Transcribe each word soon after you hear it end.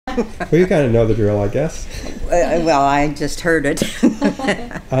Well, you kind of know the drill, I guess. Well, I just heard it.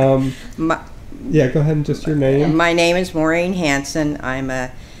 Yeah, go ahead and just your name. My name is Maureen Hansen. I'm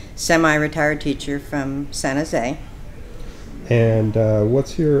a semi-retired teacher from San Jose. And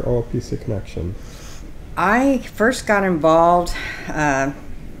what's your OLPC connection? I first got involved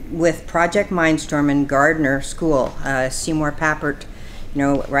with Project Mindstorm in Gardner School. Seymour Papert, you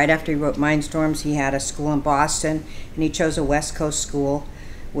know, right after he wrote Mindstorms, he had a school in Boston, and he chose a West Coast school,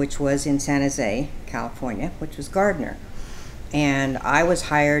 which was in San Jose, California, which was Gardner. And I was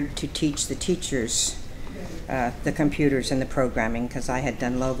hired to teach the teachers the computers and the programming, because I had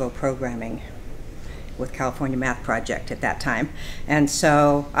done logo programming with California Math Project at that time. And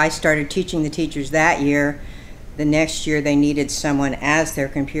so I started teaching the teachers that year. The next year they needed someone as their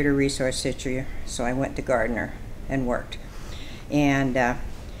computer resource teacher, so I went to Gardner and worked. And it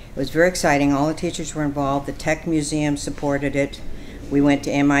was very exciting. All the teachers were involved. The Tech Museum supported it. We went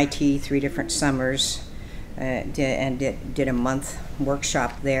to MIT 3 different summers did a month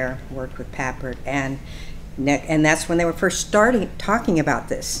workshop there, worked with Papert, and that's when they were first starting talking about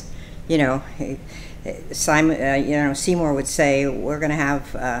this. You know, Seymour would say, we're going to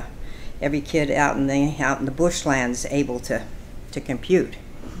have every kid out in the bushlands able to compute.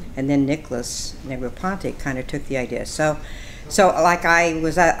 And then Nicholas Negroponte kind of took the idea. So like I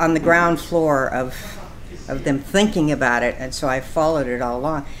was on the ground floor of them thinking about it, and so I followed it all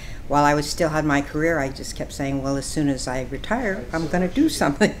along. While I still had my career, I just kept saying, well, as soon as I retire, I'm going to do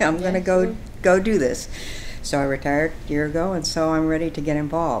something. I'm going to go do this. So I retired a year ago, and so I'm ready to get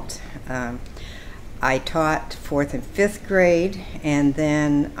involved. I taught 4th and 5th grade, and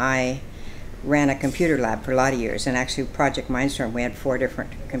then I ran a computer lab for a lot of years. And actually, Project Mindstorm, we had 4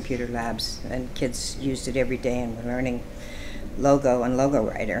 different computer labs, and kids used it every day and were learning logo and logo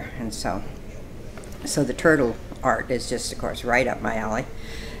writer. And so the turtle art is just, of course, right up my alley.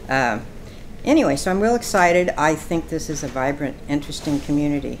 Anyway, so I'm real excited. I think this is a vibrant, interesting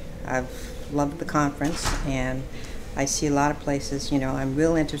community. I've loved the conference, and I see a lot of places, you know, I'm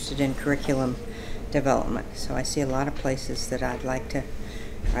real interested in curriculum development, so I see a lot of places that I'd like to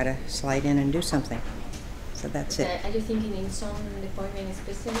try to slide in and do something. So that's it. Are you thinking in some department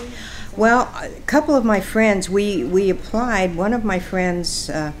especially? Well, a couple of my friends, we applied. One of my friends,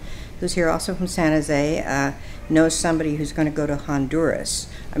 who's here also from San Jose, knows somebody who's going to go to Honduras.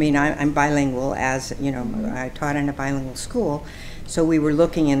 I mean, I'm bilingual, as you know, I taught in a bilingual school, so we were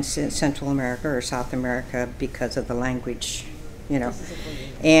looking in Central America or South America because of the language, you know.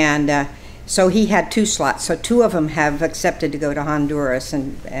 And so he had 2 slots, so 2 of them have accepted to go to Honduras,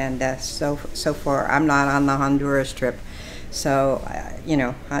 and so far I'm not on the Honduras trip. So, you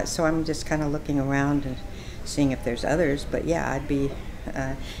know, so I'm just kind of looking around and seeing if there's others, but yeah, I'd be,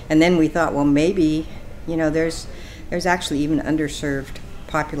 and then we thought, well, maybe, you know, there's actually even underserved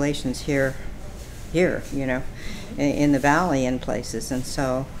populations here, you know, in the valley and places, and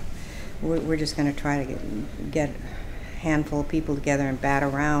so we're just going to try to get a handful of people together and bat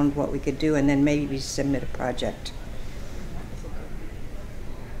around what we could do, and then maybe submit a project.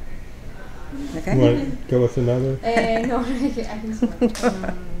 Okay. You want to go with another? No, I think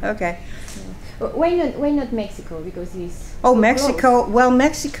so. Okay. Why not Mexico? Because it's Oh, so Mexico. close. Well,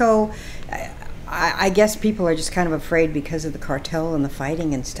 Mexico, I guess people are just kind of afraid because of the cartel and the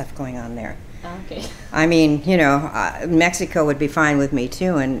fighting and stuff going on there. Okay. I mean, you know, Mexico would be fine with me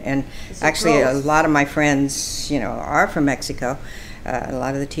too, and So actually close. a lot of my friends, you know, are from Mexico. A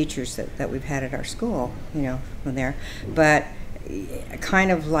lot of the teachers that we've had at our school, you know, from there. But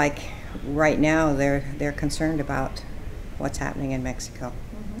kind of like right now, they're concerned about what's happening in Mexico.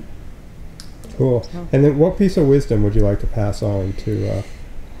 Cool. And then what piece of wisdom would you like to pass on to...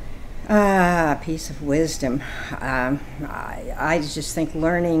 A piece of wisdom. I just think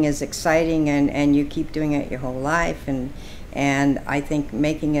learning is exciting, and you keep doing it your whole life, and I think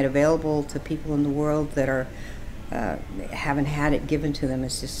making it available to people in the world that are haven't had it given to them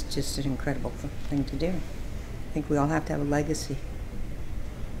is just an incredible thing to do. I think we all have to have a legacy.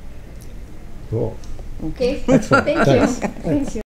 Cool. Okay. Excellent. Thank you. Thanks. Thank you.